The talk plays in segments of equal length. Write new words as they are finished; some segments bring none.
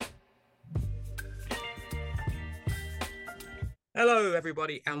Hello,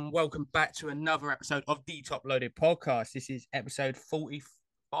 everybody, and welcome back to another episode of the Top Loaded Podcast. This is episode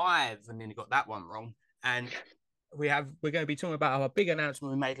 45, and nearly got that one wrong. And we're going to be talking about our big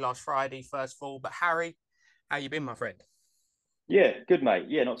announcement we made last Friday, first of all. But Harry, how you been, my friend? Yeah, good mate.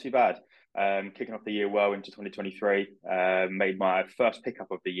 Yeah, not too bad. Kicking off the year well into 2023. Made my first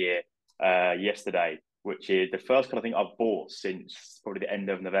pickup of the year yesterday, which is the first kind of thing I've bought since probably the end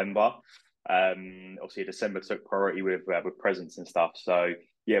of November. Obviously, December took priority with presents and stuff. So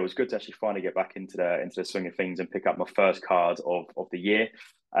yeah, it was good to actually finally get back into the swing of things and pick up my first card of the year.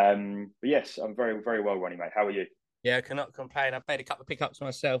 But yes, I'm very well running, mate. How are you? Yeah, I cannot complain. I've made a couple of pickups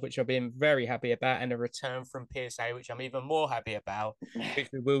myself, which I've been very happy about, and a return from PSA, which I'm even more happy about, which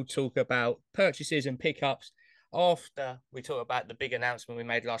we will talk about purchases and pickups after we talk about the big announcement we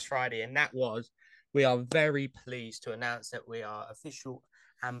made last Friday. And that was we are very pleased to announce that we are official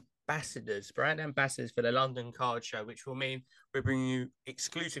ambassadors, brand ambassadors for the London Card Show, which will mean we're bringing you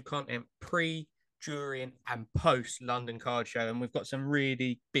exclusive content during, and post London Card Show. And we've got some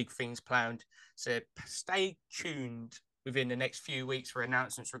really big things planned. So stay tuned within the next few weeks for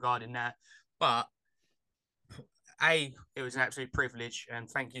announcements regarding that. But it was an absolute privilege, and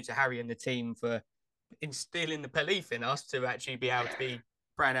thank you to Harry and the team for instilling the belief in us to actually be able to be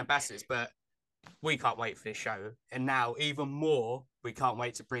brand ambassadors. But we can't wait for this show, and now even more, we can't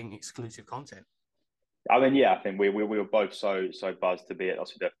wait to bring exclusive content. I mean, yeah, I think we were both so buzzed to be at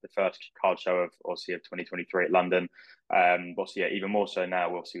obviously the first card show of 2023 at London. Obviously, yeah, even more so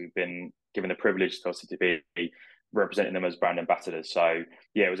now. Obviously, we've been given the privilege to obviously to be representing them as brand ambassadors. So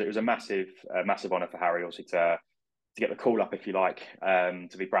yeah, it was a massive honour for Harry, obviously to get the call up, if you like,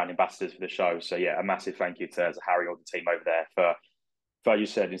 to be brand ambassadors for the show. So yeah, a massive thank you to Harry or the team over there for, as you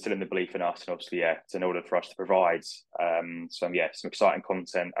said, instilling the belief in us. And obviously, yeah, it's in order for us to provide some exciting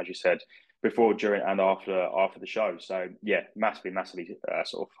content, as you said, before, during, and after the show. So yeah, massively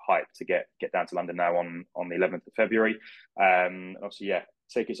sort of hyped to get down to London now on the 11th of February. Obviously, yeah,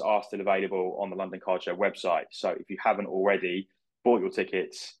 tickets are still available on the London Card Show website. So if you haven't already bought your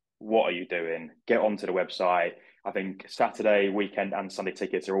tickets, what are you doing? Get onto the website. I think Saturday, weekend, and Sunday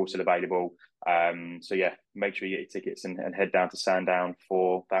tickets are also available. So yeah, make sure you get your tickets and head down to Sandown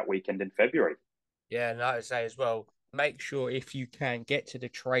for that weekend in February. Yeah, and like I say as well, make sure if you can get to the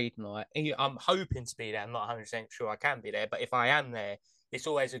trade night. I'm hoping to be there. I'm not 100% sure I can be there, but if I am there, it's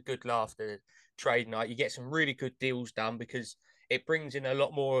always a good laugh to trade night. You get some really good deals done because it brings in a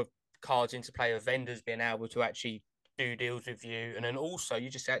lot more cards into play of vendors being able to actually do deals with you. And then also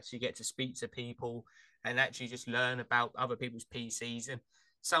you just actually get to speak to people and actually just learn about other people's PCs. And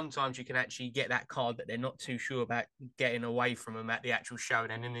sometimes you can actually get that card that they're not too sure about getting away from them at the actual show.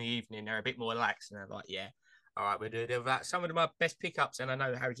 And then in the evening, they're a bit more lax and they're like, yeah, all right, we're doing that. Some of my best pickups, and I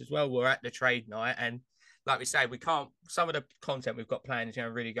know Harry's as well, were at the trade night. And like we say, we can't, some of the content we've got planned is going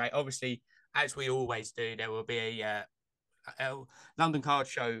to be really great. Obviously, as we always do, there will be a London Card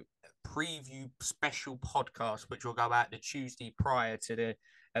Show preview special podcast, which will go out the Tuesday prior to the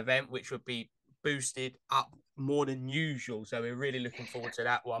event, which would be boosted up more than usual. So we're really looking forward to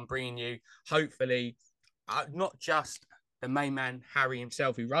that one, bringing you hopefully not just the main man Harry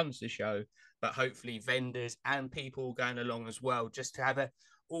himself who runs the show, but hopefully vendors and people going along as well, just to have a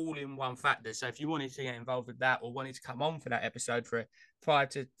all in one factor. So if you wanted to get involved with that or wanted to come on for that episode for a 5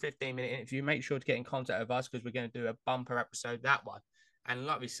 to 15 minute interview, make sure to get in contact with us because we're going to do a bumper episode that one. And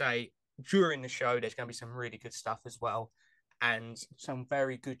like we say, during the show, there's going to be some really good stuff as well and some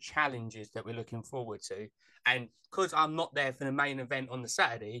very good challenges that we're looking forward to. And because I'm not there for the main event on the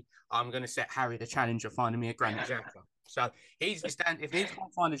Saturday, I'm going to set Harry the challenge of finding me a granite jacker. So if he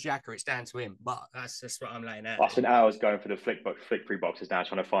can't find a jacker, it's down to him. But that's just what I'm laying out I there. spent hours going for the flick free boxes now,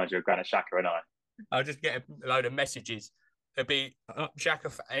 trying to find you a Granite Shaka, and I. I'll just get a load of messages. It'd be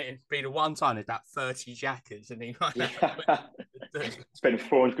jacker. It'd be the one time there's about 30 jackers, and he might have. Yeah, spent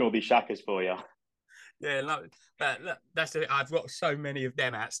 400 on all these Shakas for you. Yeah, but look, that's it. I've got so many of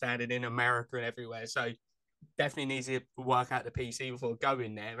them outstanding in America and everywhere. So definitely needs to work out the PC before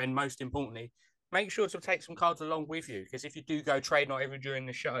going there. And most importantly, make sure to take some cards along with you because if you do go trade not even during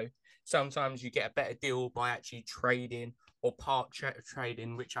the show, sometimes you get a better deal by actually trading or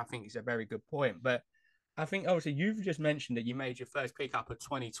trading, which I think is a very good point. But I think obviously you've just mentioned that you made your first pickup of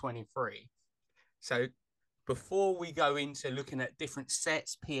 2023. So before we go into looking at different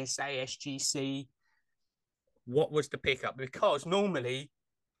sets, PSA, SGC, what was the pickup? Because normally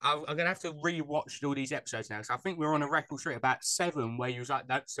I'm going to have to re-watch all these episodes now. So I think we're on a record streak about 7 where you was like,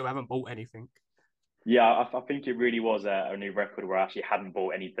 nope, still haven't bought anything. Yeah, I think it really was a new record where I actually hadn't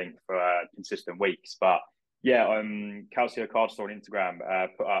bought anything for consistent weeks. But Yeah, Calcio Card Store on Instagram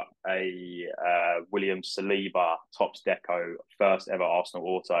put up a William Saliba Tops Deco first ever Arsenal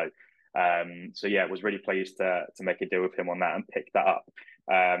auto. So yeah, was really pleased to make a deal with him on that and pick that up.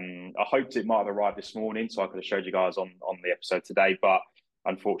 I hoped it might have arrived this morning, so I could have showed you guys on the episode today, but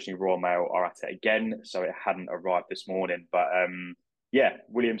unfortunately, Royal Mail are at it again, so it hadn't arrived this morning. But yeah,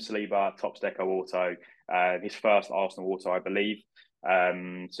 William Saliba Tops Deco auto, his first Arsenal auto, I believe.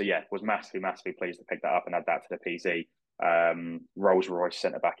 So yeah, was massively pleased to pick that up and add that to the PC. Rolls Royce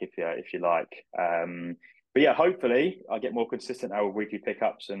centre back if you like. But yeah, hopefully I get more consistent now with weekly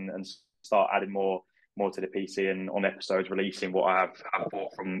pickups and start adding more to the PC and on episodes releasing what I have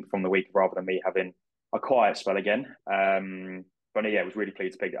bought from the week rather than me having a quiet spell again. But yeah, I was really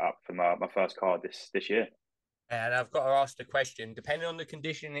pleased to pick it up for my first card this year. And I've got to ask the question, depending on the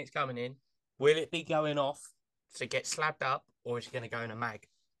condition it's coming in, will it be going off to get slabbed up or is it going to go in a mag?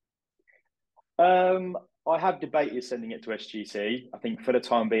 I have debated sending it to SGC. I think for the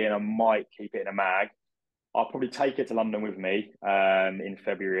time being, I might keep it in a mag. I'll probably take it to London with me in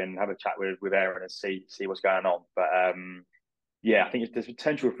February and have a chat with Aaron and see what's going on. But yeah, I think there's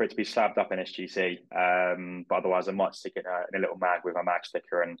potential for it to be slabbed up in SGC. But otherwise, I might stick it in a little mag with a mag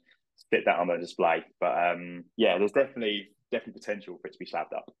sticker and stick that on the display. But yeah, there's definitely potential for it to be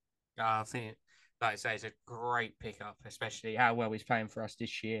slabbed up. I think, like I say, it's a great pickup, especially how well he's playing for us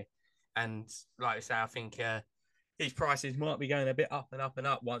this year. And like I say, I think his prices might be going a bit up and up and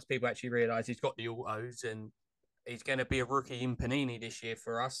up once people actually realise he's got the autos and he's going to be a rookie in Panini this year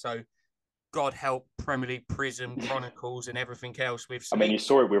for us. So God help Premier League Prism, Chronicles, and everything else with. I mean, you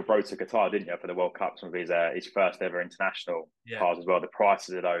saw it with Road to Qatar, didn't you, for the World Cup? Some of his first ever international cards as well. The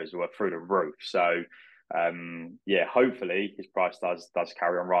prices of those were through the roof. So yeah, hopefully his price does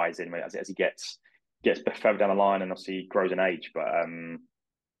carry on rising as he gets further down the line and obviously grows in age. But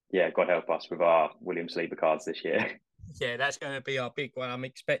yeah, God help us with our William Saliba cards this year. Yeah, that's going to be our big one. I'm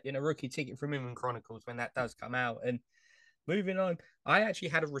expecting a rookie ticket from him in Chronicles when that does come out. And moving on, I actually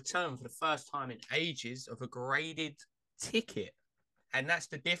had a return for the first time in ages of a graded ticket. And that's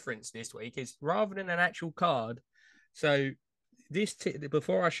the difference this week is rather than an actual card. So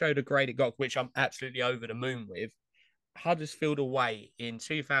before I showed a graded GOG, which I'm absolutely over the moon with, Huddersfield away in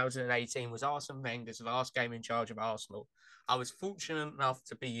 2018 was Arsene Wenger's last game in charge of Arsenal. I was fortunate enough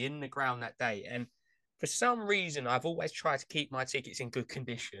to be in the ground that day. And for some reason, I've always tried to keep my tickets in good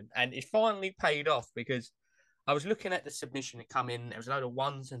condition. And it finally paid off because I was looking at the submission that come in. There was a load of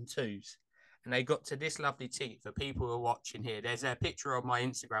ones and twos. And they got to this lovely ticket for people who are watching here. There's a picture of my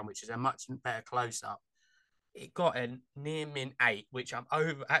Instagram, which is a much better close up. It got a near min 8, which I'm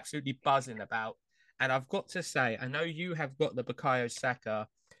absolutely buzzing about. And I've got to say, I know you have got the Bukayo Saka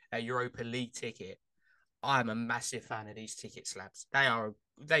Europa League ticket. I'm a massive fan of these ticket slabs. I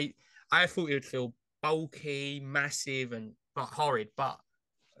thought it would feel bulky, massive, and not horrid, but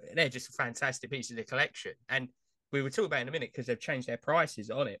they're just a fantastic piece of the collection. And we will talk about it in a minute because they've changed their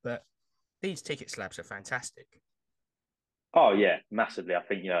prices on it, but these ticket slabs are fantastic. Oh yeah, massively. I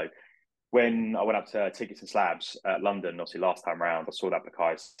think when I went up to Tickets and Slabs at London, obviously last time around, I saw that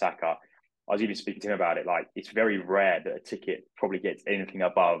Bukayo Saka. I was even speaking to him about it. Like, it's very rare that a ticket probably gets anything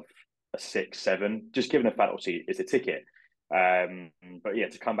above a 6, 7, just given the fact, obviously, it's a ticket. But yeah,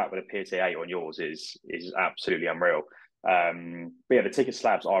 to come back with a PSA 8 on yours is absolutely unreal. But yeah, the ticket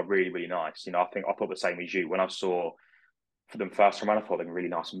slabs are really nice. I thought the same as you. When I saw for them first time around, I thought they were really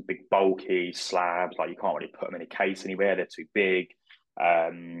nice and big, bulky slabs. Like, you can't really put them in a case anywhere; they're too big.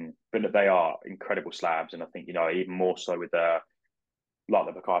 But they are incredible slabs, and I think even more so with the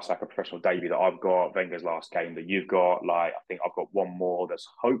Bukayo Saka professional debut that I've got, Wenger's last game that you've got. Like, I think I've got one more that's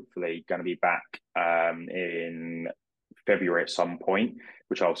hopefully going to be back in February at some point,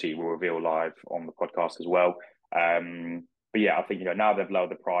 which obviously we'll reveal live on the podcast as well. But yeah, I think now they've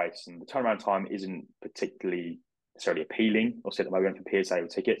lowered the price and the turnaround time isn't particularly necessarily appealing or at the moment for PSA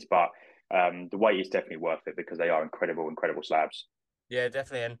tickets, but the wait is definitely worth it because they are incredible slabs. Yeah,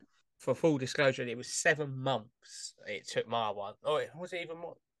 definitely. And for full disclosure, it was 7 months it took my one. Oh, it was even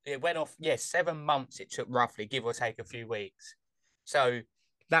more. It went off. Yeah, 7 months it took roughly, give or take a few weeks. So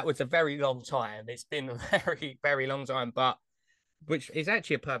that was a very long time. It's been a very long time, but which is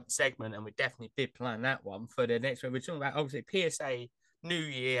actually a perfect segment, and we definitely did plan that one for the next one. We're talking about obviously PSA New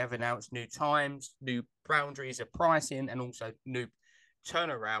Year have announced new times, new boundaries of pricing, and also new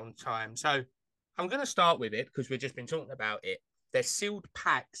turnaround time. So I'm going to start with it because we've just been talking about it. Their sealed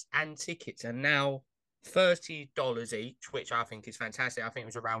packs and tickets are now $30 each, which I think is fantastic. I think it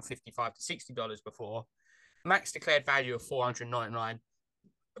was around $55 to $60 before. Max declared value of $499.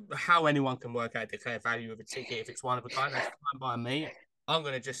 How anyone can work out declared value of a ticket if it's one of a kind, that's fine by me. I'm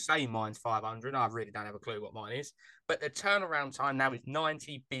going to just say mine's 500. I really don't have a clue what mine is. But the turnaround time now is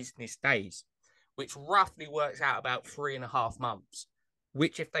 90 business days, which roughly works out about 3.5 months,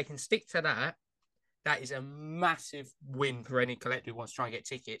 which if they can stick to that, that is a massive win for any collector who wants to try and get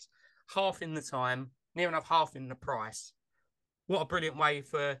tickets. Half in the time, near enough half in the price. What a brilliant way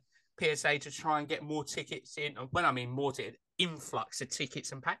for PSA to try and get more tickets in. When I mean more tickets, influx of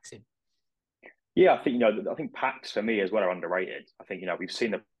tickets and packs in. Yeah, I think I think packs for me as well are underrated. I think we've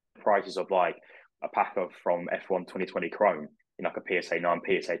seen the prices of like a pack of from F1 2020 Chrome, like a PSA 9,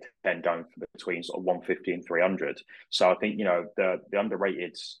 PSA 10 going for between sort of 150 and 300. So I think the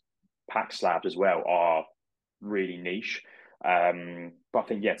underrated pack slabs as well are really niche. But I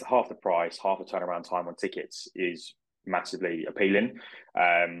think it's half the price, half the turnaround time on tickets is massively appealing.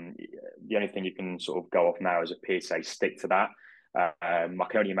 The only thing you can sort of go off now is a PSA stick to that. I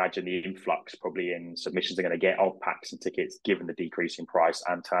can only imagine the influx probably in submissions they're going to get of packs and tickets given the decrease in price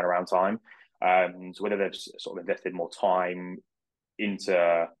and turnaround time. So whether they've sort of invested more time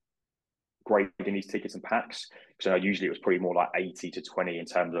into grading these tickets and packs, because I know usually it was probably more like 80 to 20 in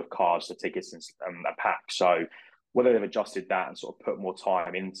terms of cards to tickets and packs. So whether they've adjusted that and sort of put more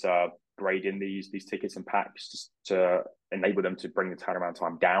time into grading these tickets and packs to enable them to bring the turnaround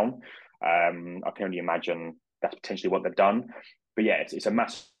time down, I can only imagine that's potentially what they've done. But yeah, it's a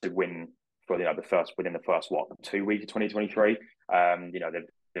massive win for within the first 2 weeks of 2023.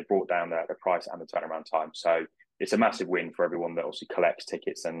 They've brought down the price and the turnaround time. So it's a massive win for everyone that also collects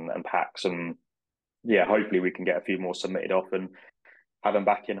tickets and packs. And yeah, hopefully we can get a few more submitted off and have them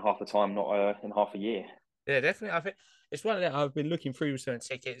back in half the time, not in half a year. Yeah, definitely. I think it's one of that I've been looking through certain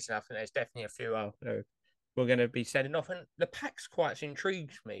tickets, and I think there's definitely a few we're going to be sending off. And the packs quite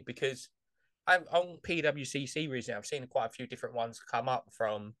intrigues me because I'm on PWCC recently. I've seen quite a few different ones come up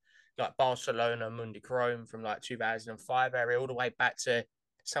from like Barcelona, Mundi Chrome from like 2005 area all the way back to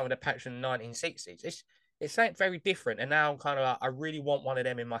some of the packs from the 1960s. It's something very different. And now I'm kind of like, I really want one of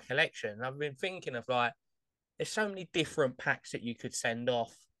them in my collection. And I've been thinking of like, there's so many different packs that you could send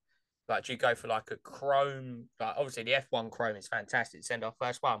off. Like, do you go for like a Chrome? Like, obviously, the F1 Chrome is fantastic. Send off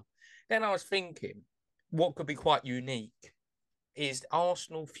first one. Then I was thinking, what could be quite unique is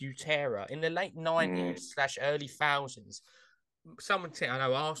Arsenal Futera in the late 90s / early thousands. Someone said, I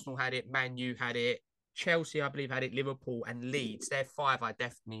know Arsenal had it, Man U had it, Chelsea, I believe, had it, Liverpool and Leeds. They're five I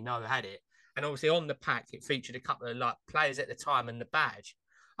definitely know had it. And obviously on the pack, it featured a couple of like players at the time and the badge.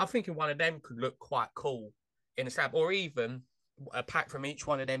 I'm thinking one of them could look quite cool in a slab, or even a pack from each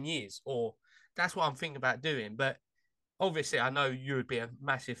one of them years. Or that's what I'm thinking about doing. But obviously, I know you would be a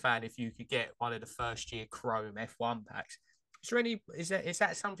massive fan if you could get one of the first year Chrome F1 packs. Is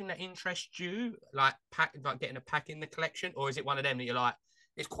that something that interests you, like getting a pack in the collection, or is it one of them that you're like,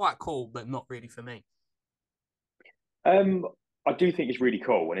 it's quite cool, but not really for me? I do think it's really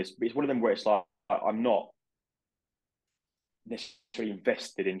cool, and it's one of them where it's like I'm not necessarily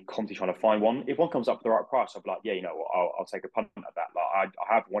invested in constantly trying to find one. If one comes up for the right price, I'll be like, yeah, I'll take a punt at that. Like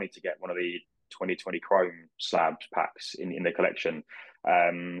I have wanted to get one of the 2020 Chrome slabs packs in the collection.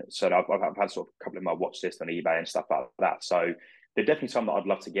 So I've had sort of a couple of my watch list on eBay and stuff like that. So they're definitely some that I'd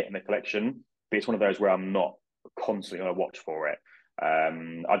love to get in the collection, but it's one of those where I'm not constantly on a watch for it.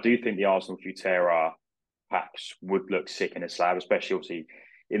 I do think the Arsenal Futera packs would look sick in a slab, especially obviously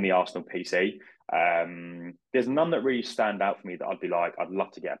in the Arsenal PC. There's none that really stand out for me that I'd be like, I'd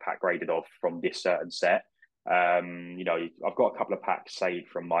love to get a pack graded off from this certain set. I've got a couple of packs saved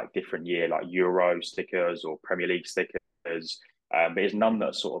from like different year, like Euro stickers or Premier League stickers. But there's none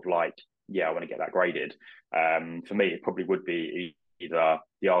that sort of like, yeah, I want to get that graded. For me, it probably would be either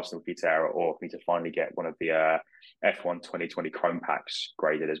the Arsenal Futera or for me to finally get one of the F1 2020 Chrome packs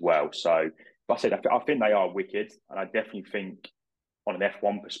graded as well. So, but I said, I think they are wicked. And I definitely think on an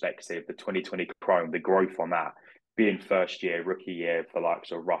F1 perspective, the 2020 Chrome, the growth on that, being first year, rookie year for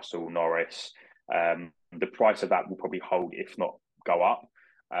likes of Russell, Norris, the price of that will probably hold, if not go up.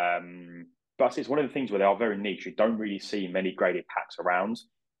 But it's one of the things where they are very niche. You don't really see many graded packs around.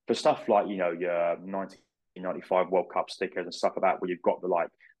 For stuff like, your 1995 World Cup stickers and stuff like that, where you've got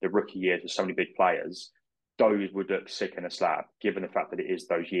the rookie years with so many big players, those would look sick in a slab, given the fact that it is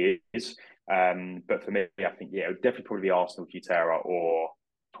those years. But for me, I think, it would definitely probably be Arsenal Futera or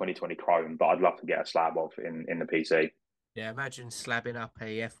 2020 Chrome, but I'd love to get a slab of in the PC. Yeah, imagine slabbing up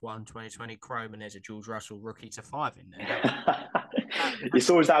a F1 2020 Chrome and there's a George Russell rookie to 5 in there. It's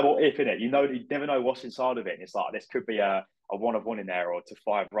always that what if, innit? You never know what's inside of it. And it's like, this could be a 1 of 1 in there or to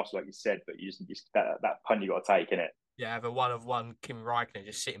 5 Russell, like you said, but you just that punt you got to take, innit? Yeah, have a one of one Kim Räikkönen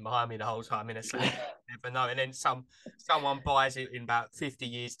just sitting behind me the whole time in a slab. Never know. And then someone buys it in about 50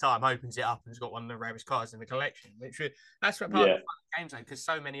 years' time, opens it up, and has got one of the rarest cars in the collection. That's what part of Yeah, the fun of games, like, because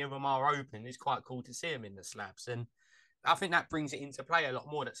so many of them are open. It's quite cool to see them in the slabs, and I think that brings it into play a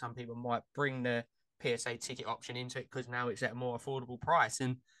lot more. That some people might bring the PSA ticket option into it because now it's at a more affordable price.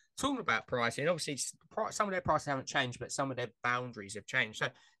 And talking about pricing, obviously some of their prices haven't changed, but some of their boundaries have changed. So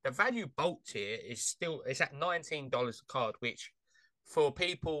the value bulk tier is at $19 a card, which for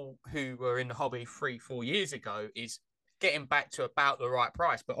people who were in the hobby 3-4 years ago is getting back to about the right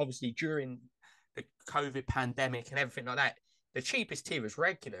price. But obviously during the COVID pandemic and everything like that, the cheapest tier was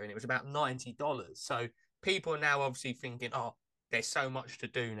regular and it was about $90. So people are now obviously thinking, oh, there's so much to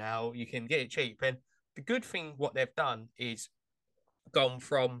do now, you can get it cheap. And the good thing, what they've done is gone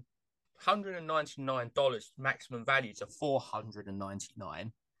from $199 maximum value to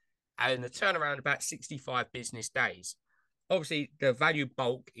 $499, and the turnaround about 65 business days. Obviously, the value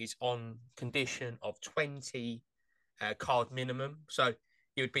bulk is on condition of 20 card minimum. So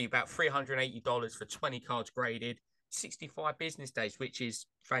it would be about $380 for 20 cards graded, 65 business days, which is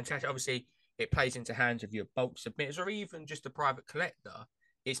fantastic. Obviously, it plays into hands of your bulk submitters or even just a private collector.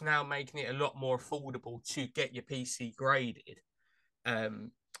 It's now making it a lot more affordable to get your PC graded.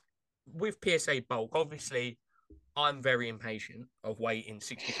 Um, with PSA bulk, obviously, I'm very impatient of waiting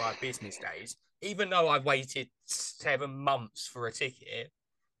 65 business days. Even though I've waited 7 months for a ticket,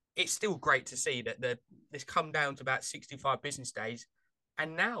 it's still great to see that it's come down to about 65 business days.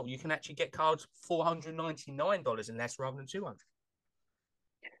 And now you can actually get cards $499 and less rather than 200.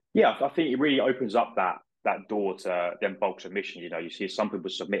 yeah, I think it really opens up that door to them bulk submissions. You know, you see some people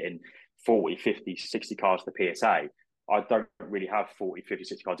submitting 40, 50, 60 cards to PSA. I don't really have 40, 50,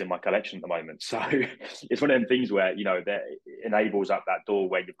 60 cards in my collection at the moment. So it's one of them things where, you know, that enables up that door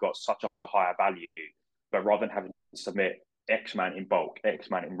where you've got such a higher value, but rather than having to submit X amount in bulk, X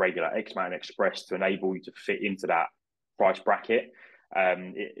amount in regular, X amount in express to enable you to fit into that price bracket,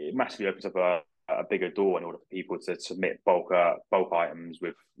 it massively opens up a bigger door in order for people to submit bulk items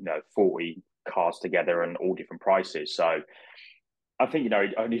with 40 cards together and all different prices. So I think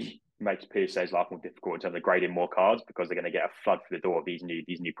it only makes PSA's life more difficult in terms of grading more cards because they're going to get a flood through the door of these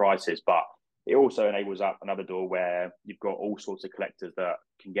new prices. But it also enables up another door where you've got all sorts of collectors that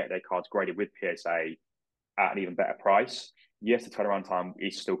can get their cards graded with PSA at an even better price. Yes, the turnaround time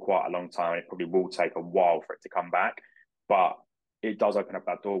is still quite a long time. It probably will take a while for it to come back, but it does open up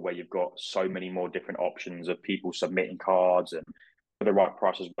that door where you've got so many more different options of people submitting cards and for the right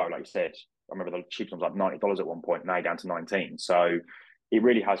price as well. Like you said, I remember the cheapest ones like $90 at one point, now down to 19. So it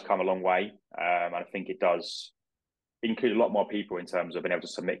really has come a long way. And I think it does include a lot more people in terms of being able to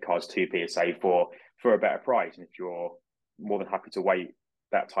submit cards to PSA for a better price. And if you're more than happy to wait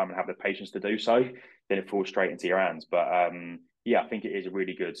that time and have the patience to do so, then it falls straight into your hands. But yeah, I think it is a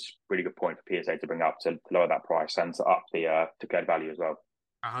really good point for PSA to bring up to lower that price and to up the declared value as well.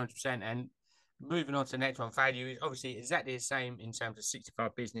 100%. And moving on to the next one, value is obviously exactly the same in terms of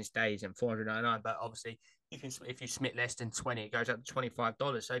 65 business days and 499. But obviously, if you submit less than 20, it goes up to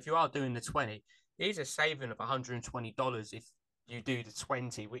 $25. So if you are doing the 20, it is a saving of $120 if you do the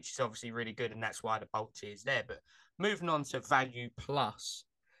 20, which is obviously really good, and that's why the bulk tier is there. But moving on to value plus,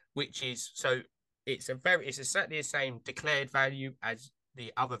 which is so it's exactly the same declared value as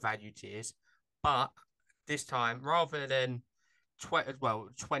the other value tiers, but this time rather than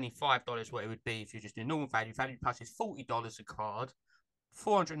 $25 what it would be if you just do normal value. Value plus is $40 a card,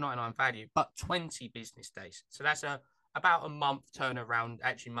 499 value, but 20 business days. So that's about a month turnaround,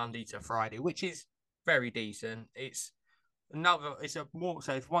 actually Monday to Friday, which is very decent. It's a more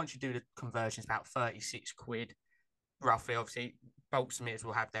so if once you do the conversion, it's about 36 quid roughly. Obviously, bulk submitters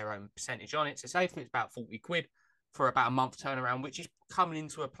will have their own percentage on it. So say it's about 40 quid for about a month turnaround, which is coming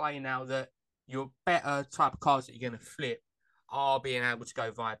into a play now that your better type of cards that you're going to flip are being able to go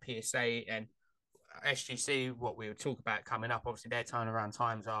via PSA and SGC, what we would talk about coming up. Obviously, their turnaround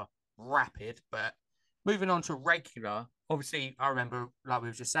times are rapid. But moving on to regular, obviously, I remember, like we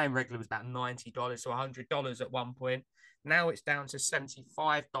were just saying, regular was about $90 to $100 at one point. Now it's down to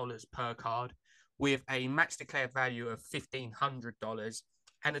 $75 per card with a max declared value of $1,500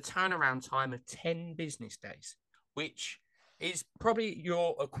 and a turnaround time of 10 business days, which is probably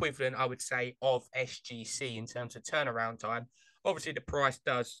your equivalent, I would say, of SGC in terms of turnaround time. Obviously, the price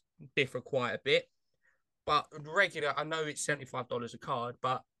does differ quite a bit, but regular, I know it's $75 a card,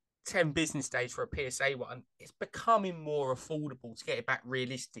 but 10 business days for a PSA one, it's becoming more affordable to get it back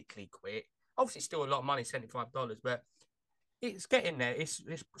realistically quick. Obviously, still a lot of money, $75, but it's getting there. It's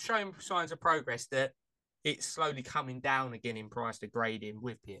showing signs of progress that it's slowly coming down again in price to grading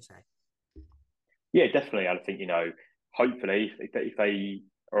with PSA. Yeah, definitely. I think, hopefully if they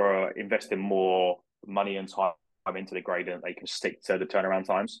are investing more money and time into the grading, they can stick to the turnaround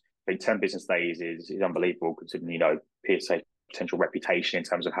times. I think 10 business days is unbelievable considering, PSA potential reputation in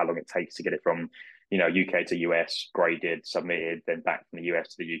terms of how long it takes to get it from, UK to US, graded, submitted, then back from the US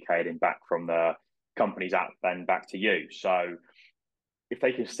to the UK, then back from the company's app, then back to you. So if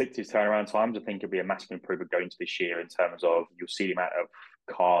they can stick to his turnaround times, I think it'll be a massive improvement going into this year in terms of you'll see the amount of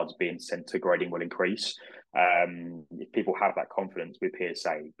cards being sent to grading will increase. If people have that confidence with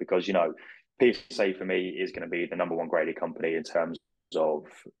PSA, because PSA for me is going to be the number one graded company in terms of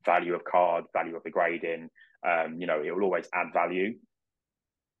value of card, value of the grading. It will always add value,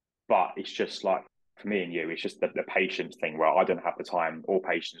 but it's just like for me and you, it's just the patience thing where I don't have the time or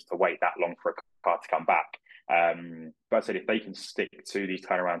patience to wait that long for a card to come back. But I said if they can stick to these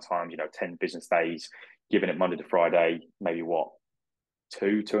turnaround times, 10 business days, giving it Monday to Friday, maybe what,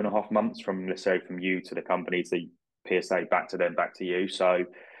 2.5 months from, let's say, from you to the company to the PSA, back to them, back to you. So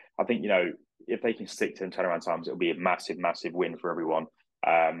I think, if they can stick to them turnaround times, it'll be a massive, massive win for everyone.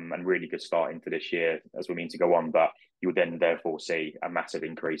 And really good start into this year as we mean to go on. But you would then therefore see a massive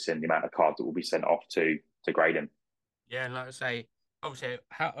increase in the amount of cards that will be sent off to grading. Yeah, and like I say, obviously,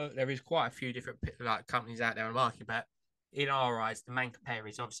 there is quite a few different companies out there on the market, but in our eyes, the main compare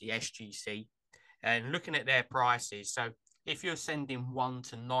is obviously SGC. And looking at their prices, so if you're sending 1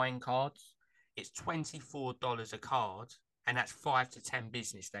 to 9 cards, it's $24 a card, and that's 5 to 10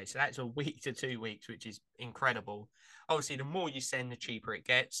 business days. So that's a week to 2 weeks, which is incredible. Obviously, the more you send, the cheaper it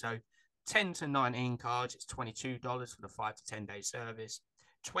gets. So 10 to 19 cards, it's $22 for the 5 to 10 day service.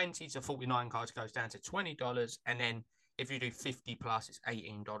 20 to 49 cards goes down to $20, and then if you do 50 plus, it's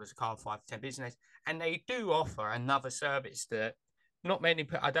 $18 a card, 5 to 10 business. And they do offer another service that not many.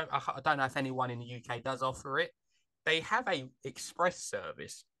 I don't know if anyone in the UK does offer it. They have a express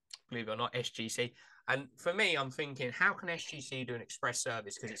service, believe it or not, SGC. And for me, I'm thinking, how can SGC do an express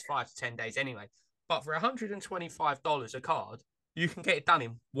service? Because it's 5 to 10 days anyway. But for $125 a card, you can get it done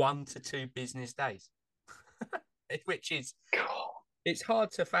in 1 to 2 business days, which is, it's hard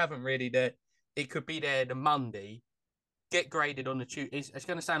to fathom really that it could be there the Monday, get graded on the Tuesday. It's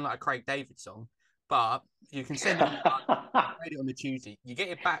going to sound like a Craig David song, but you can send it on grade it on the Tuesday. You get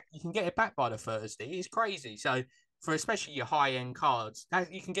it back. You can get it back by the Thursday. It's crazy. So for especially your high end cards,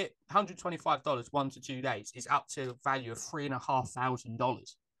 you can get $125 1 to 2 days. Is up to a value of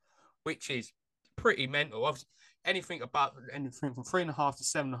 $3,500, which is pretty mental. Obviously, anything from 3.5 to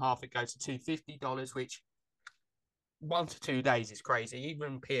 7.5, it goes to $250, which 1 to 2 days is crazy.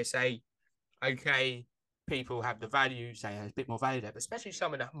 Even PSA, okay, people have the value, say there's a bit more value there, but especially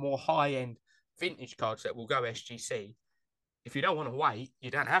some of the more high end vintage cards that will go SGC. If you don't want to wait,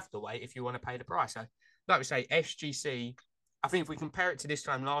 you don't have to wait if you want to pay the price. So, like we say, SGC, I think if we compare it to this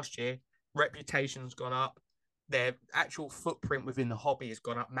time last year, reputation's gone up. Their actual footprint within the hobby has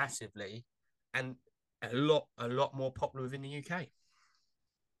gone up massively, and a lot more popular within the UK.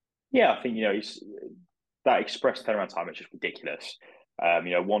 Yeah, I think that express turnaround time is just ridiculous.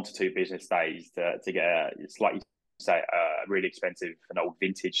 1 to 2 business days to get it's like you say a really expensive an old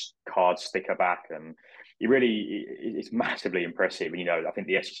vintage card sticker back, and it's massively impressive. And I think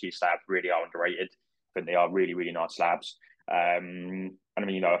the SGC slabs really are underrated. I think they are really, really nice slabs. And I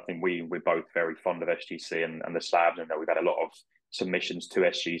mean, I think we're both very fond of SGC and the slabs, and we've had a lot of submissions to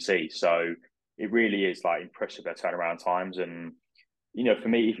SGC. So it really is like impressive their turnaround times. And for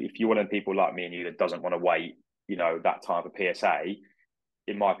me, if you're one of the people like me and you that doesn't want to wait, that time for PSA,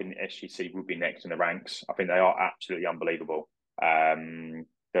 in my opinion, SGC would be next in the ranks. I think they are absolutely unbelievable. The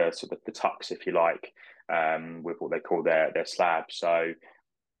sort of the tucks, if you like, with what they call their slabs. So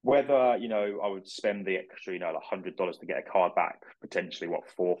whether I would spend the extra, like $100 to get a card back, potentially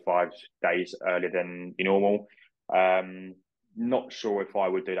 4 or 5 days earlier than normal. Not sure if I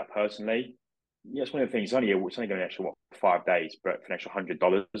would do that personally. Yeah, it's one of the things. It's only going to be an extra 5 days, but for an extra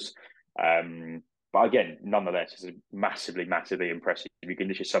 $100. But again, nonetheless, it's massively, massively impressive. You can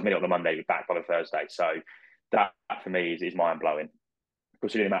literally submit it on the Monday, be back by the Thursday. So that for me is mind blowing.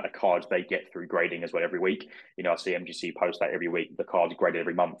 Considering the amount of cards they get through grading as well every week. I see MGC post that every week. The cards are graded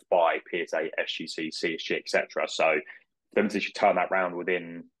every month by PSA, SGC, CSG, etc. So for them to turn that round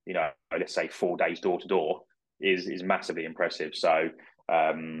within, let's say 4 days door to door is massively impressive. So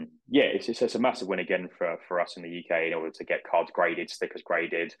it's a massive win again for us in the UK in order to get cards graded, stickers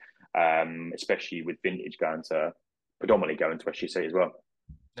graded, especially with vintage predominantly going to SGC as well.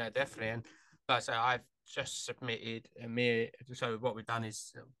 No, definitely. And like I say, I've just submitted so what we've done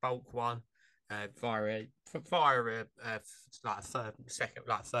is bulk one, like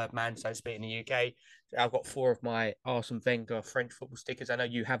a third man, so to speak, in the UK. So I've got four of my Arsene Wenger French football stickers. I know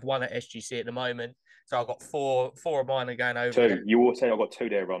you have one at SGC at the moment, so I've got four of mine are going over there. Two. You all say I've got two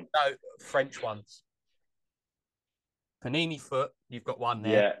there, Ron. No, French ones. Panini foot, you've got one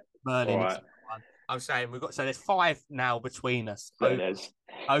there. Yeah. All Merlin, right. one. I'm saying we've got so there's five now between us There it is.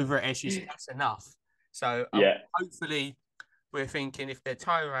 over at SGC. That's enough. So Yeah. hopefully we're thinking if the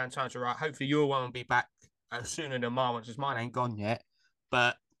turnaround times are right, hopefully your one will be back sooner than mine, because mine ain't gone yet.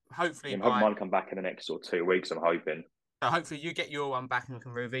 But hopefully I'm hoping mine come back in the next sort of 2 weeks. I'm hoping. so hopefully you get your one back and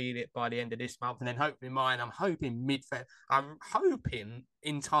can reveal it by the end of this month, and then hopefully mine. I'm hoping mid-Feb. I'm hoping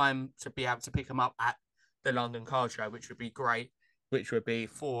in time to be able to pick them up at the London Card Show, which would be great. Which would be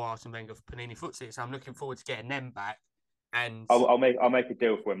four Arsene Wenger Panini Footsies. So I'm looking forward to getting them back. And I'll make a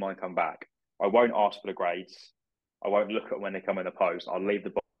deal for when mine come back. I won't ask for the grades. I won't look at when they come in the post. I'll leave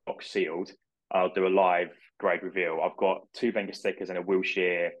the box sealed. I'll do a live grade reveal. I've got two Wenger stickers and a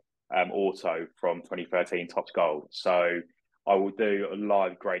Wilshere auto from 2013 Topps Gold. So I will do a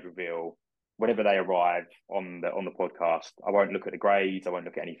live grade reveal whenever they arrive on the podcast. I won't look at the grades. I won't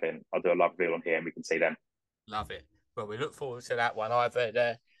look at anything. I'll do a live reveal on here and we can see them. love it. Well, we look forward to that one. I've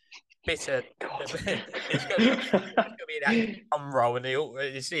had bitter. God. It's going to be that drum roll, and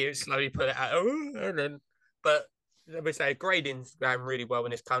you see it slowly put it out. And then, but let me say, grading's going really well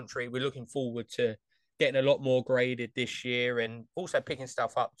in this country. We're looking forward to getting a lot more graded this year, and also picking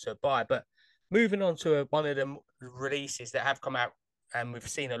stuff up to buy. But moving on to one of the releases that have come out, and we've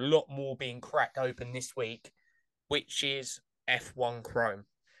seen a lot more being cracked open this week, which is F1 Chrome.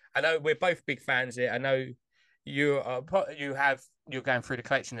 I know we're both big fans here. I know you're going through the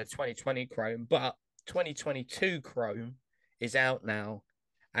collection of 2020 Chrome, but 2022 Chrome is out now,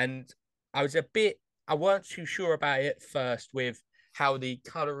 and I weren't too sure about it first with how the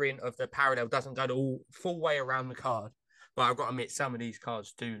colouring of the parallel doesn't go the full way around the card. But I've got to admit, some of these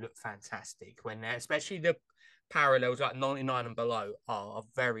cards do look fantastic when they're, especially the parallels like 99 and below are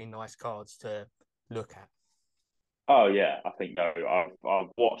very nice cards to look at. Oh yeah, I think no. I've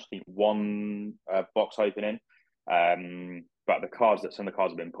watched one box opening, but some of the cards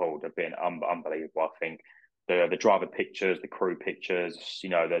have been pulled have been unbelievable. I think the driver pictures, the crew pictures,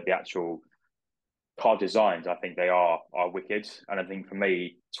 the actual card designs. I think they are wicked, and I think for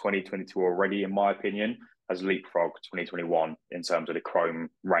me, 2022 already, in my opinion, has leapfrogged 2021 in terms of the Chrome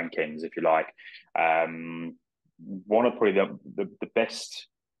rankings, if you like. One of probably the best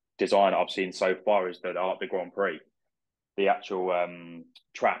design I've seen so far is the Art de Grand Prix. The actual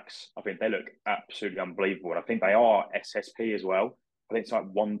tracks, I think they look absolutely unbelievable. And I think they are SSP as well. I think it's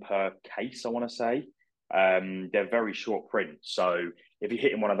like one per case, I want to say. They're very short print. So if you're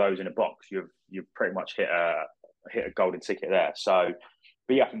hitting one of those in a box, you've pretty much hit a golden ticket there. So,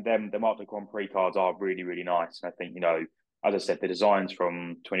 but yeah, I think them Art de Grand Prix cards are really, really nice. And I think, as I said, the designs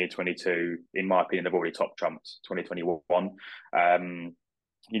from 2022, in my opinion, they've already top trumped 2021. I've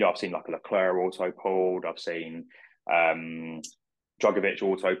seen like a Leclerc auto pulled. I've seen Drogovic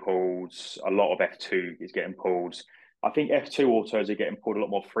auto pulled. A lot of F2 is getting pulled. I think F2 autos are getting pulled a lot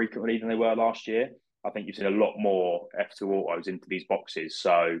more frequently than they were last year. I think you've seen a lot more F2 autos into these boxes.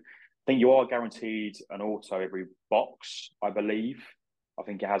 So I think you are guaranteed an auto every box, I believe. I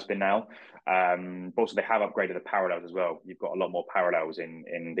think it has been now. But also they have upgraded the parallels as well. You've got a lot more parallels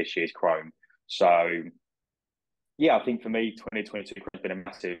in this year's Chrome. So yeah, I think for me, 2022 has been a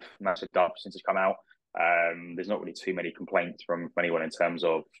massive, massive dub since it's come out. There's not really too many complaints from anyone in terms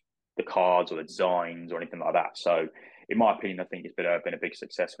of the cards or the designs or anything like that. So, in my opinion, I think it's been a big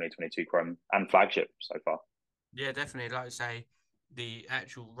success for 2022 Chrome and flagship so far. Yeah, definitely. Like I say, the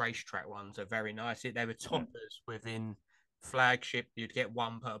actual racetrack ones are very nice. They were toppers within flagship. You'd get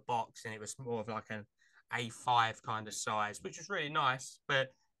one per box, and it was more of like an A5 kind of size, which is really nice.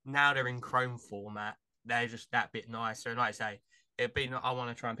 But now they're in Chrome format. They're just that bit nicer. And like I say, I want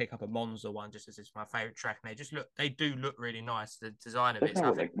to try and pick up a Monza one just as it's my favorite track, and they do look really nice. The design of I it.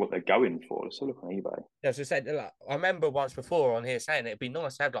 don't know what they're going for. Let's look on eBay. As I said, like, I remember once before on here saying it'd be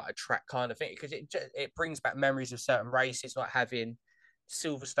nice to have like a track kind of thing, because it brings back memories of certain races, like having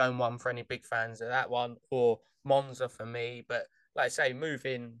Silverstone one for any big fans of that one, or Monza for me. But like I say,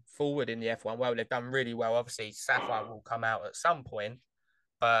 moving forward in the F1, well, they've done really well. Obviously, Sapphire will come out at some point,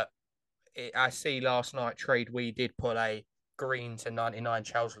 but I see last night Trade We did put a green to 99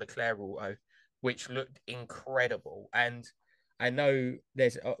 Charles Leclerc auto, which looked incredible. And I know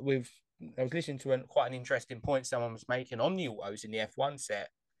I was listening to quite an interesting point someone was making on the autos in the F1 set.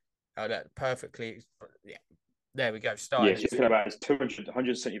 That perfectly, yeah. There we go. Yeah, Started. so you're about it's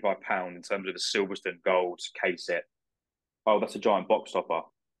 £175 in terms of the Silverstone Gold case set. Oh, that's a giant box topper.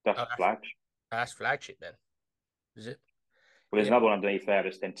 That's Oh, flag. That's flagship then, is it? Well, there's Yeah, another one underneath there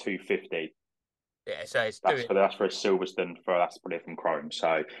that's then 250. yeah. So it's That's doing. for a Silverstone for that's probably from Chrome.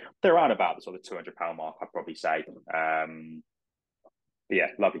 So they're around about the sort of £200 mark, I'd probably say. But yeah,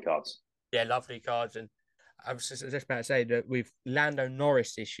 lovely cards. Yeah, lovely cards. And I was just about to say that with Lando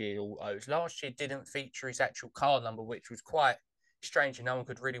Norris this year, autos last year didn't feature his actual car number, which was quite strange and no one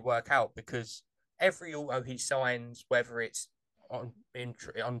could really work out because every auto he signs, whether it's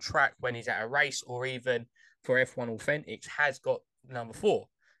on track when he's at a race or even for F1 Authentics, has got number 4.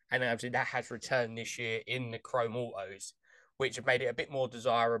 And obviously that has returned this year in the Chrome autos, which have made it a bit more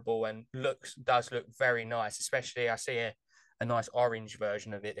desirable and does look very nice. Especially I see a nice orange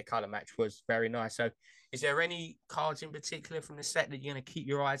version of it. The color match was very nice. So, is there any cards in particular from the set that you're going to keep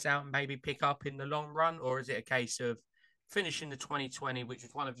your eyes out and maybe pick up in the long run, or is it a case of finishing the 2020, which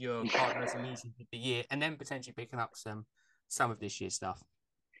is one of your card resolutions of the year, and then potentially picking up some of this year's stuff?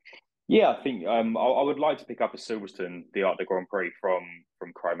 Yeah, I think I would like to pick up a Silverstone, the Art de Grand Prix from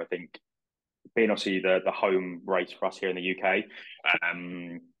Chrome. I think being obviously the home race for us here in the UK,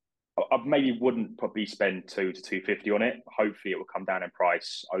 I maybe wouldn't probably spend 2 to 250 on it. Hopefully, it will come down in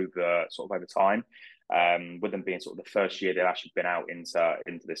price over time. With them being sort of the first year they've actually been out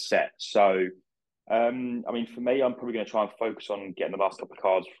into this set. So, I mean, for me, I'm probably going to try and focus on getting the last couple of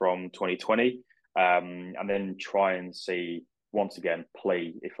cards from 2020, and then try and see once again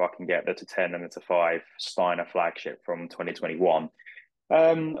play if I can get the to 10 and the to 5 Steiner flagship from 2021.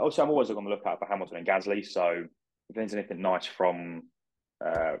 Also, I'm always on the lookout for Hamilton and Gasly. So if there's anything nice from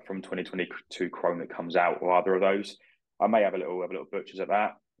 2022 Chrome that comes out or either of those, I may have a little butchers at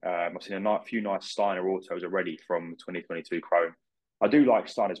that. I've seen a few nice Steiner autos already from 2022 Chrome. I do like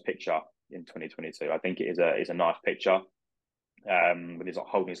Steiner's picture in 2022. I think it is a nice picture. With his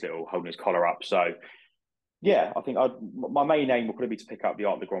holding his collar up. So yeah, I think my main aim will probably be to pick up the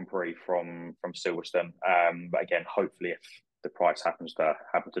Art of the Grand Prix from Silverstone. But again, hopefully, if the price happens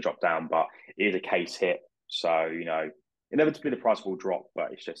to drop down, but it is a case hit, so inevitably the price will drop,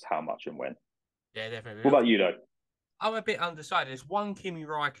 but it's just how much and when. Yeah, definitely. What about you though? I'm a bit undecided. There's one Kimi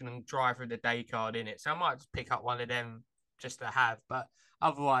Raikkonen driver of the day card in it, so I might just pick up one of them just to have. But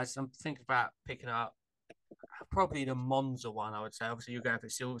otherwise, I'm thinking about picking up probably the Monza one, I would say. Obviously, you're going for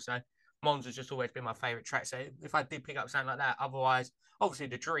silver, so Monza's just always been my favourite track. So if I did pick up something like that, otherwise, obviously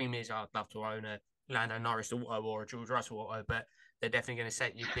the dream is I'd love to own a Lando Norris auto or a George Russell auto, but they're definitely going to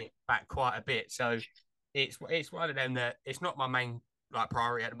set you back quite a bit. So it's one of them that it's not my main like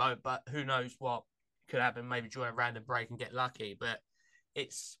priority at the moment, but who knows what could happen? Maybe join a random break and get lucky. But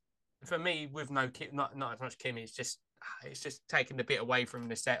it's for me with no not as much Kim. It's just taking a bit away from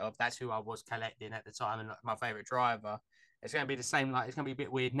the set of that's who I was collecting at the time and my favorite driver. It's going to be the same. Like it's going to be a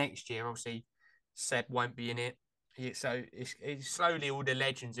bit weird next year. Obviously, Seb won't be in it. So it's slowly all the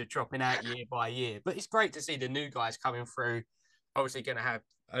legends are dropping out year by year. But it's great to see the new guys coming through. Obviously, going to have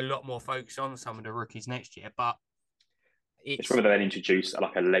a lot more focus on some of the rookies next year. But It's it's whether they introduce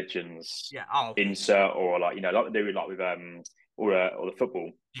like a legends yeah. Oh insert or like like they do like with or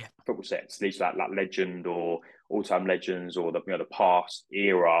the yeah. football sets. These are like legend or all time legends or the past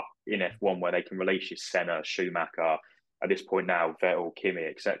era in F1 where they can release your Senna, Schumacher at this point now, Vettel, Kimi,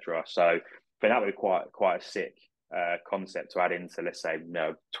 etc. So I think that would be quite a sick concept to add into, let's say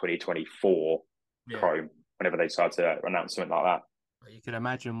 2024 Yeah. Chrome whenever they decide to announce something like that. You can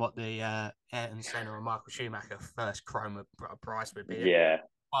imagine what the Ayrton Senna or Michael Schumacher first chrome price would be. Yeah,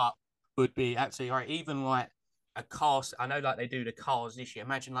 But would be absolutely right. Even like a cars, I know like they do the cars this year.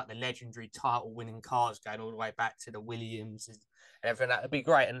 Imagine like the legendary title winning cars going all the way back to the Williams and everything. That would be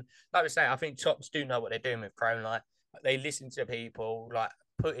great. And like we say, I think Tops do know what they're doing with Chrome. Like they listen to people, like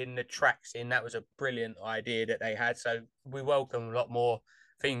putting the tracks in. That was a brilliant idea that they had. So we welcome a lot more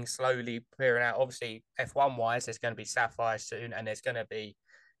things slowly appearing out. Obviously, F1 wise, there's going to be Sapphire soon, and there's going to be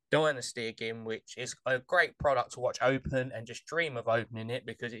Dynasty again, which is a great product to watch open and just dream of opening it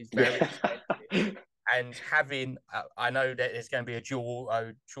because it's very expensive. And having, I know that there's going to be a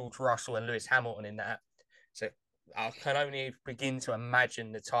George Russell and Lewis Hamilton in that. So I can only begin to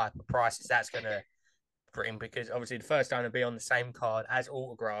imagine the type of prices that's going to bring because obviously the first time to be on the same card as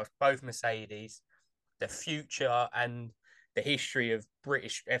autographs, both Mercedes, the future and the history of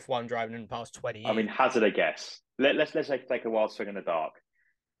British F1 driving in the past 20 I years. mean, hazard a guess. Let's take a wild swing in the dark.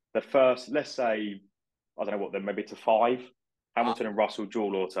 The first, let's say, I don't know what, then maybe to 5, I, Hamilton and Russell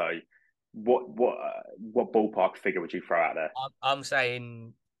dual auto. What ballpark figure would you throw out there? I'm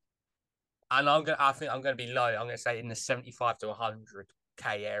saying, and I think I'm gonna be low. I'm gonna say in the 75 to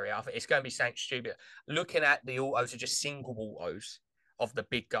 100K area. I think it's gonna be something stupid. Looking at the autos are just single autos of the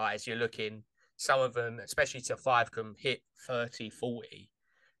big guys. You're looking some of them, especially to 5, can hit 30, 40.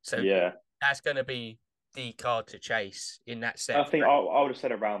 So Yeah. that's going to be the card to chase in that I set. think I would have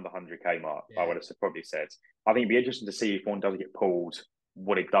said around the 100K mark. I Yeah. would have probably said. I think it'd be interesting to see if one does get pulled,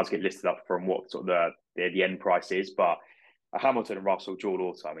 what it does get listed up from, what sort of the end price is. But a Hamilton and Russell dual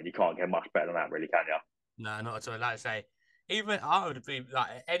auto, I mean, you can't get much better than that, really, can you? No, not at all. Like I say, even I would be like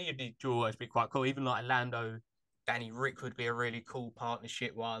any of the duos would be quite cool. Even like Lando, Danny Rick would be a really cool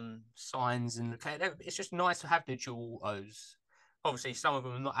partnership one. Signs and it's just nice to have the duos. Obviously, some of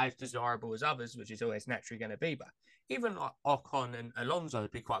them are not as desirable as others, which is always naturally going to be. But even like Ocon and Alonso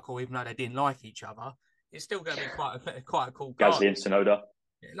would be quite cool, even though they didn't like each other. It's still going to be quite a cool card. Gasly and Sonoda.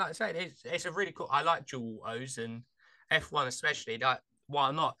 Like I said, it's a really cool. I like dual O's and F1 especially. Like,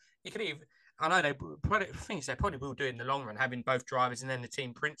 why not? You could even. I know they probably things they probably will do in the long run, having both drivers and then the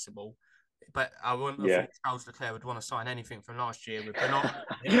team principal. But I wouldn't have Yeah. thought Charles Leclerc would want to sign anything from last year with Bernard.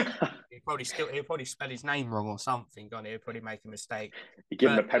 He'd probably spell his name wrong or something. On it, he'd probably make a mistake. You give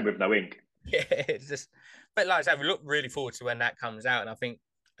him But a pen with no ink. yeah, it's just. But like I said, we look really forward to when that comes out, and I think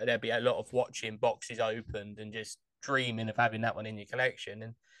there'll be a lot of watching boxes opened and just dreaming of having that one in your collection.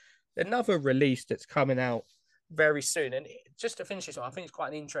 And another release that's coming out very soon. And just to finish this one, I think it's quite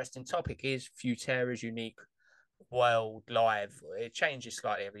an interesting topic is Futera's Unique World Live. It changes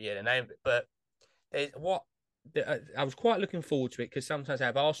slightly every year, the name of it, but there's what I was quite looking forward to it because sometimes they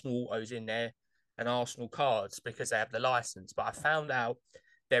have Arsenal autos in there and Arsenal cards because they have the license. But I found out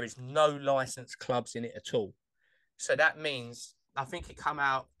there is no licensed clubs in it at all. So that means I think it come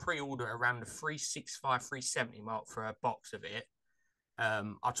out pre-order around the 365, 370 mark for a box of it.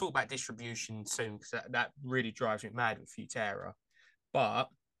 I'll talk about distribution soon because that really drives me mad with Futera. But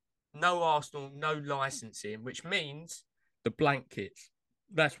no Arsenal, no licensing, which means the blank kits.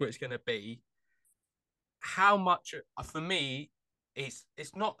 That's what it's going to be. How much for me? It's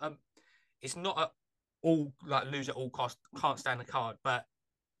not a all like lose at all cost. Can't stand the card, but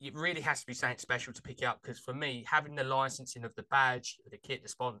it really has to be something special to pick it up because for me, having the licensing of the badge, the kit, the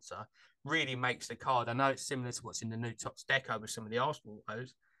sponsor really makes the card. I know it's similar to what's in the new Tops Deco with some of the Arsenal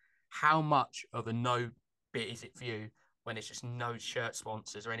logos. How much of a no bit is it for you when it's just no shirt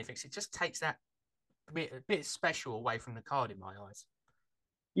sponsors or anything? So it just takes that a bit special away from the card in my eyes.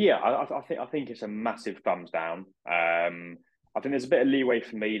 Yeah, I think it's a massive thumbs down. I think there's a bit of leeway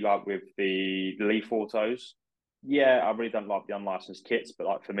for me, like with the Leaf autos. Yeah, I really don't like the unlicensed kits, but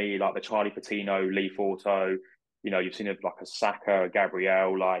like for me, like the Charlie Patino Leaf auto, you've seen it like a Saka, a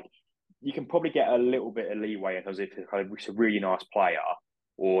Gabrielle, like you can probably get a little bit of leeway because if it's a really nice player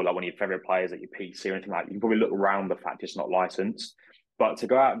or like one of your favorite players at your PC or anything like that, you can probably look around the fact it's not licensed. But to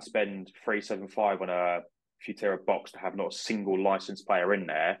go out and spend 375 on a Futera box to have not a single licensed player in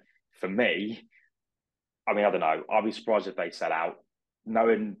there, for me, I mean, I don't know. I'll be surprised if they sell out.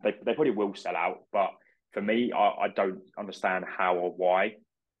 Knowing they probably will sell out, but for me, I don't understand how or why.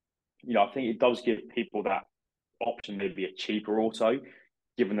 I think it does give people that option to be a cheaper auto,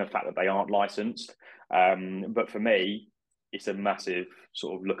 given the fact that they aren't licensed. But for me, it's a massive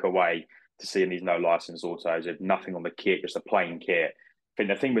sort of look away to seeing these no licensed autos with nothing on the kit, just a plain kit. I think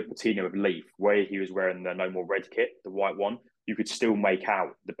the thing with Patino with Leaf, where he was wearing the No More Red kit, the white one, you could still make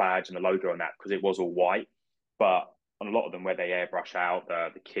out the badge and the logo on that because it was all white. But on a lot of them, where they airbrush out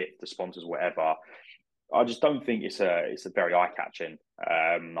the kit, the sponsors, whatever, I just don't think it's a very eye catching.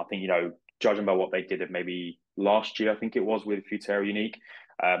 I think judging by what they did maybe last year, I think it was with Futera Unique,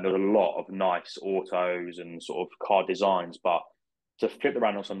 there were a lot of nice autos and sort of car designs, but to flip the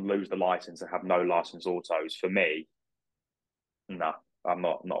Reynolds and lose the license and have no licensed autos for me, no, I'm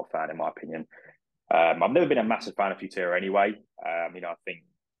not a fan in my opinion. I've never been a massive fan of Futera anyway. I think,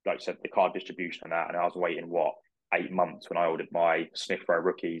 like you said, the card distribution and that, and I was waiting 8 months when I ordered my Smith Rowe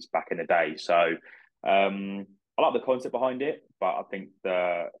rookies back in the day. So I like the concept behind it, but I think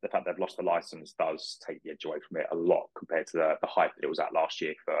the fact they've lost the license does take the edge away from it a lot compared to the hype that it was at last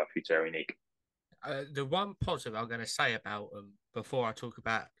year for Futera Unique. The one positive I'm going to say about them before I talk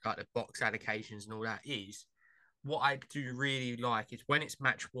about like the box allocations and all that is what I do really like is when it's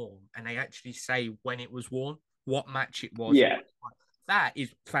match worn and they actually say when it was worn, what match it was. Yeah, That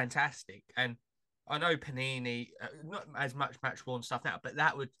is fantastic. And I know Panini, not as much match worn stuff now, but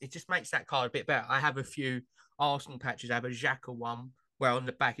it just makes that card a bit better. I have a few Arsenal patches. I have a Xhaka one where on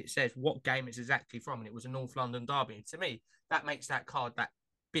the back it says what game it's exactly from, and it was a North London derby. And to me, that makes that card that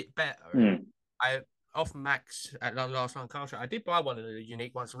bit better. And I off Max at last night car show, I did buy one of the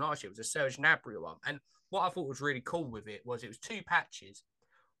unique ones from last year. It was a Serge Gnabry one, and what I thought was really cool with it was two patches.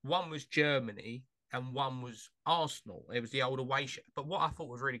 One was Germany and one was Arsenal. It was the old away shirt. But what I thought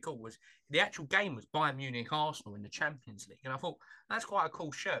was really cool was the actual game was Bayern Munich Arsenal in the Champions League. And I thought that's quite a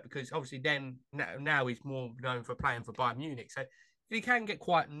cool shirt because obviously then now he's more known for playing for Bayern Munich. So you can get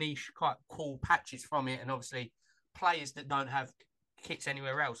quite niche, quite cool patches from it, and obviously players that don't have kits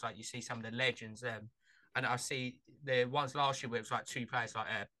anywhere else, like you see some of the legends. And I see the ones last year where it was like two players like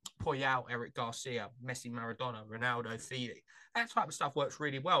Poyal, Eric Garcia, Messi, Maradona, Ronaldo, Felix. That type of stuff works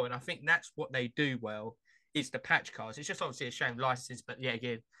really well, and I think that's what they do well. Is the patch cards. It's just obviously a shame licenses, but yeah,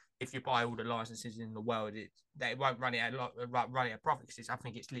 again, if you buy all the licenses in the world, they won't run it at profit because I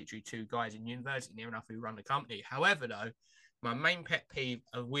think it's literally two guys in university near enough who run the company. However, though, my main pet peeve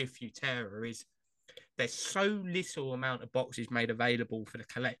with Futera is there's so little amount of boxes made available for the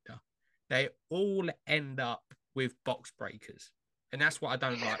collector. They all end up with box breakers, and that's what I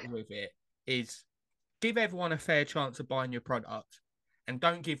don't like with it. Is give everyone a fair chance of buying your product and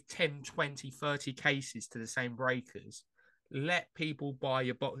don't give 10, 20, 30 cases to the same breakers. Let people buy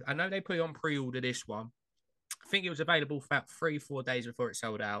your box. I know they put it on pre-order this one. I think it was available for about 3-4 days before it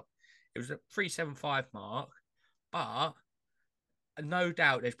sold out. It was at 375 mark, but no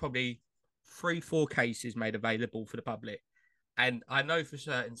doubt there's probably 3-4 cases made available for the public. And I know for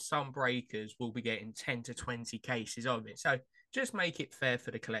certain some breakers will be getting 10 to 20 cases of it. So just make it fair for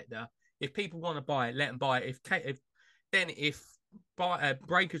the collector. If people want to buy it, let them buy it. If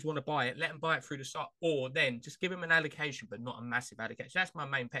breakers want to buy it, let them buy it through the site, or then just give them an allocation, but not a massive allocation. That's my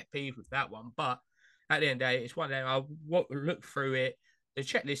main pet peeve with that one. But at the end of the day, it's one of them. I'll look through it. The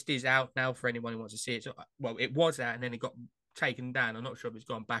checklist is out now for anyone who wants to see it. So, well, it was out and then it got taken down. I'm not sure if it's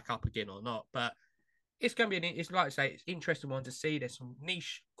gone back up again or not, but it's going to be it's like I say, it's interesting one to see. There's some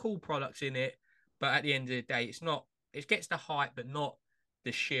niche, cool products in it, but at the end of the day, it's not. It gets the hype, but not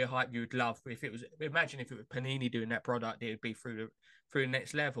the sheer hype you would love. If it was, imagine if it was Panini doing that product, it would be through the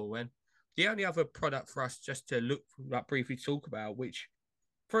next level. And the only other product for us just to look like briefly talk about, which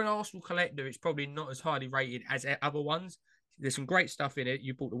for an Arsenal collector, it's probably not as highly rated as other ones. There's some great stuff in it.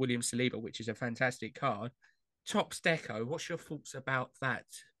 You bought the William Saliba, which is a fantastic card. Topps Deco. What's your thoughts about that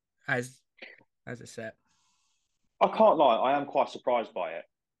as a set? I can't lie, I am quite surprised by it.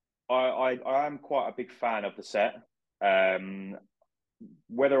 I am quite a big fan of the set. Um,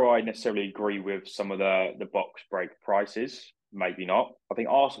 whether I necessarily agree with some of the box break prices, maybe not. I think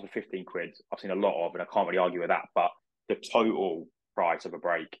Arsenal for 15 quid, I've seen a lot of, and I can't really argue with that. But the total price of a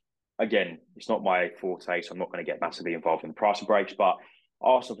break, again, it's not my forte, so I'm not going to get massively involved in the price of breaks. But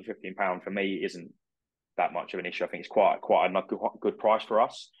Arsenal for £15 for me isn't that much of an issue. I think it's quite a good price for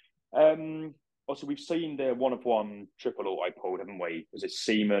us. Also, we've seen the one of one triple auto pulled, haven't we? Was it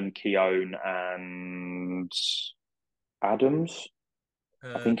Seaman, Keown, and Adams?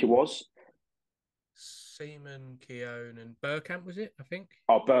 I think it was. Seaman, Keown, and Burkamp, was it? I think.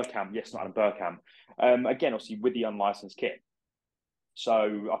 Oh, Burkham. Yes, not Adam Burkham. Again, obviously, with the unlicensed kit.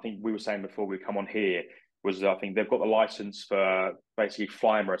 So I think we were saying before we come on here was I think they've got the license for basically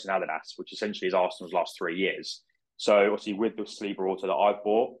Flymer and Adidas, which essentially is Arsenal's last 3 years. So obviously with the Sleeper Auto that I've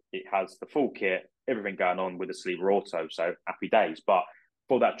bought, it has the full kit, everything going on with the Sleeper Auto. So happy days. But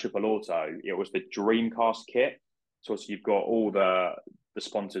for that triple auto, it was the Dreamcast kit. So obviously you've got all the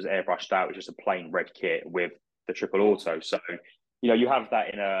sponsors airbrushed out, which is a plain red kit with the triple auto. So you have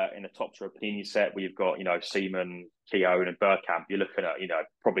that in a top tier Panini set where you've got Seaman, Keown, and Burkamp. You're looking at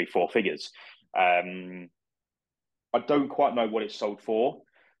probably 4 figures. I don't quite know what it's sold for,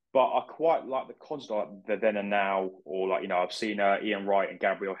 but I quite like the concept of the then and now, or I've seen Ian Wright and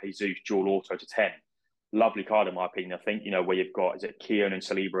Gabriel Jesus dual auto to 10. Lovely card in my opinion. I think where you've got is it Keown and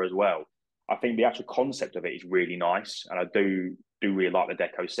Saliba as well. I think the actual concept of it is really nice, and I do really like the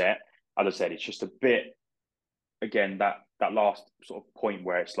deco set. As I said, it's just a bit again that last sort of point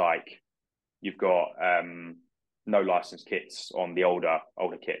where it's like you've got no licensed kits on the older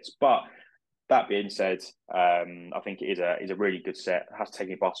kits. But that being said, I think it is a really good set. It has taken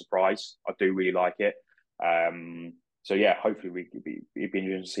me by surprise. I do really like it. So yeah, hopefully it'd be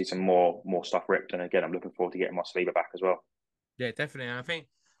interesting to see some more stuff ripped. And again, I'm looking forward to getting my Saliba back as well. Yeah, definitely. And I think,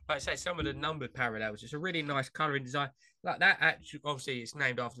 like I say, some of the numbered parallels, it's a really nice colouring design. Like that, actually, obviously, it's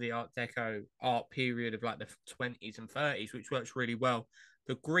named after the Art Deco art period of like the 20s and 30s, which works really well.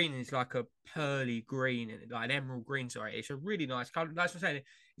 The green is like a pearly green, like an emerald green. Sorry, it's a really nice colour. Like I'm saying,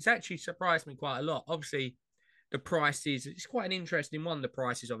 it's actually surprised me quite a lot. Obviously, the prices, it's quite an interesting one, the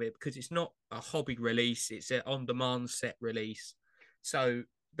prices of it, because it's not a hobby release, it's an on-demand set release. So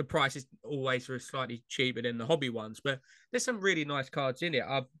the price is always slightly cheaper than the hobby ones, but there's some really nice cards in it.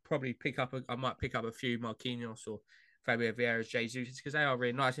 I might pick up a few Marquinhos or Fabio Vieira's Jesus because they are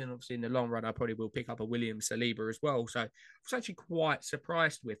really nice. And obviously in the long run, I probably will pick up a William Saliba as well. So I was actually quite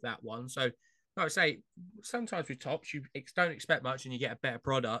surprised with that one. So like I say, sometimes with Topps, you don't expect much and you get a better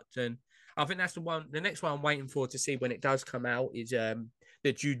product. And I think that's the one. The next one I'm waiting for to see when it does come out is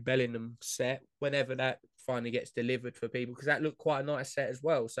the Jude Bellingham set. Whenever that finally gets delivered for people, because that looked quite a nice set as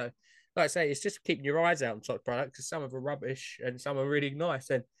well. So, like I say, it's just keeping your eyes out on top products, because some of them are rubbish and some are really nice.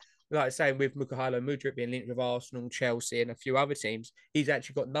 And like I say, with Mukhailo Mudryk being linked with Arsenal, Chelsea, and a few other teams, he's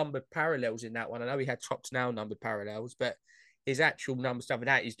actually got numbered parallels in that one. I know he had Tops Now numbered parallels, but his actual number stuff and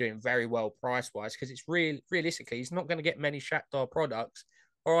that is doing very well price wise, because it's realistically, he's not going to get many Shakhtar products.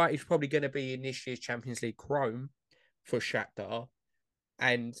 All right, he's probably going to be in this year's Champions League Chrome for Shakhtar,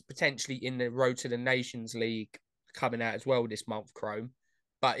 and potentially in the Road to the Nations League coming out as well this month, Chrome.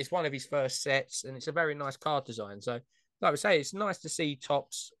 But it's one of his first sets, and it's a very nice card design. So, like I say, it's nice to see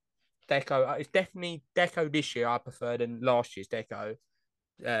Topps Deco. It's definitely Deco this year I prefer than last year's Deco,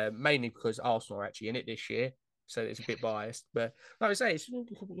 mainly because Arsenal are actually in it this year. So it's a bit biased. But like I say, it's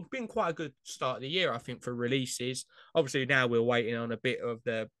been quite a good start of the year, I think, for releases. Obviously, now we're waiting on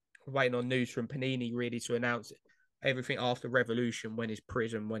waiting on news from Panini really to announce everything after Revolution, when it's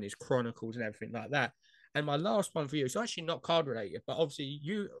Prism, when it's Chronicles, and everything like that. And my last one for you, it's actually not card related, but obviously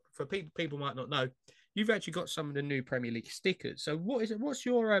for people might not know, you've actually got some of the new Premier League stickers. So what's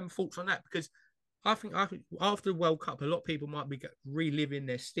your thoughts on that? Because I think after the World Cup, a lot of people might be reliving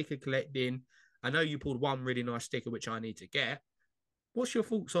their sticker collecting. I know you pulled one really nice sticker, which I need to get. What's your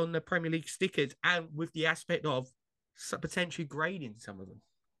thoughts on the Premier League stickers, and with the aspect of potentially grading some of them?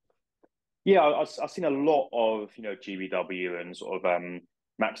 Yeah, I've seen a lot of GBW and sort of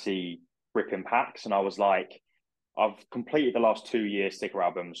maxi ripping packs, and I was like, I've completed the last 2 year sticker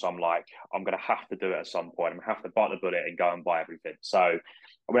album, so I'm like, I'm gonna have to do it at some point. I'm gonna have to bite the bullet and go and buy everything. So I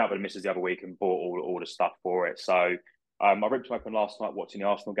went out with the missus the other week and bought all the stuff for it. So I ripped them open last night watching the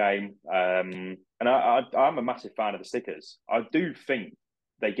Arsenal game, and I'm a massive fan of the stickers. I do think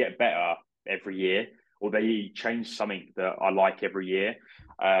they get better every year, or they change something that I like every year.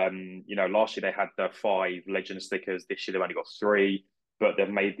 Last year they had the 5 legend stickers. This year they've only got 3, but they've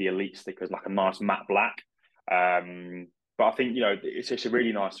made the elite stickers like a nice matte black. But I think it's a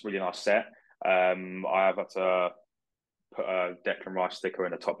really nice set. I have had to put a Declan Rice sticker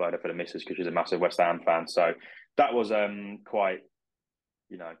in the top loader for the missus because she's a massive West Ham fan. So that was quite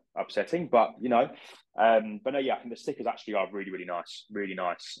upsetting. But but no, yeah, I think the stickers actually are really, really nice, really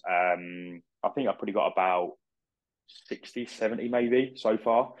nice. I think I've probably got about 60, 70 maybe so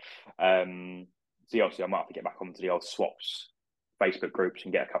far. So obviously I might have to get back onto the old swaps Facebook groups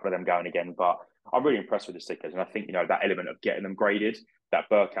and get a couple of them going again. But I'm really impressed with the stickers, and I think that element of getting them graded, that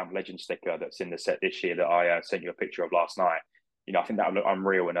Bergkamp Legend sticker that's in the set this year that I sent you a picture of last night. I think that would look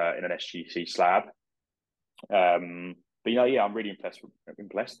unreal in an SGC slab. But yeah, I'm really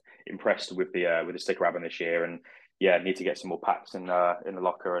impressed with the sticker album this year, and yeah, need to get some more packs in the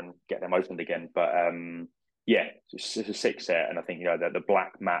locker and get them opened again. But yeah, it's a sick set, and I think the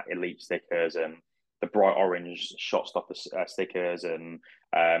black matte elite stickers and the bright orange shot stopper stickers and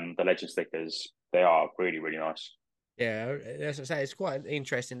the legend stickers, they are really, really nice. Yeah, as I say, it's quite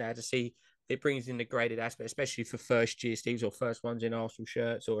interesting now to see it brings in the graded aspect, especially for first year teams or first ones in Arsenal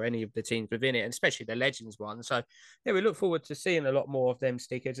shirts or any of the teams within it, and especially the Legends one. So, yeah, we look forward to seeing a lot more of them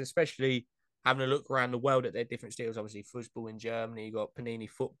stickers, especially having a look around the world at their different stickers. Obviously, football in Germany, you got Panini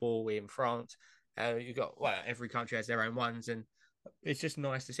Football in France. You got every country has their own ones, and it's just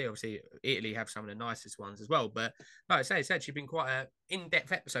nice to see. Obviously, Italy have some of the nicest ones as well. But like I say, it's actually been quite an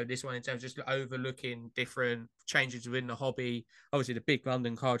in-depth episode, this one, in terms of just overlooking different changes within the hobby. Obviously, the big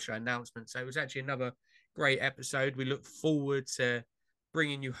London Card Show announcement. So it was actually another great episode. We look forward to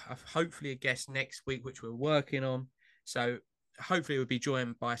bringing you hopefully a guest next week, which we're working on. So hopefully we'll be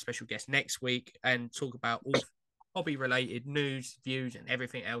joined by a special guest next week and talk about all hobby-related news, views, and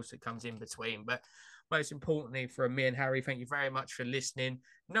everything else that comes in between. But most importantly, from me and Harry, thank you very much for listening.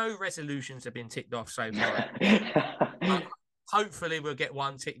 No resolutions have been ticked off so far. Hopefully, we'll get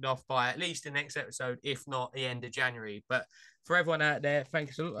one ticked off by at least the next episode, if not the end of January. But for everyone out there,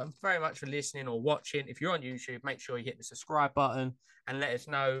 thank you very much for listening or watching. If you're on YouTube, make sure you hit the subscribe button and let us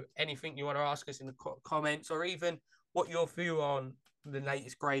know anything you want to ask us in the comments, or even what your view on the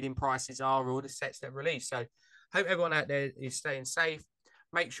latest grading prices are or the sets that release. So hope everyone out there is staying safe.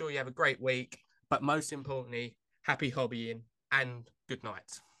 Make sure you have a great week. But most importantly, happy hobbying and good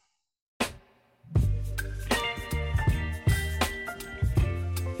night.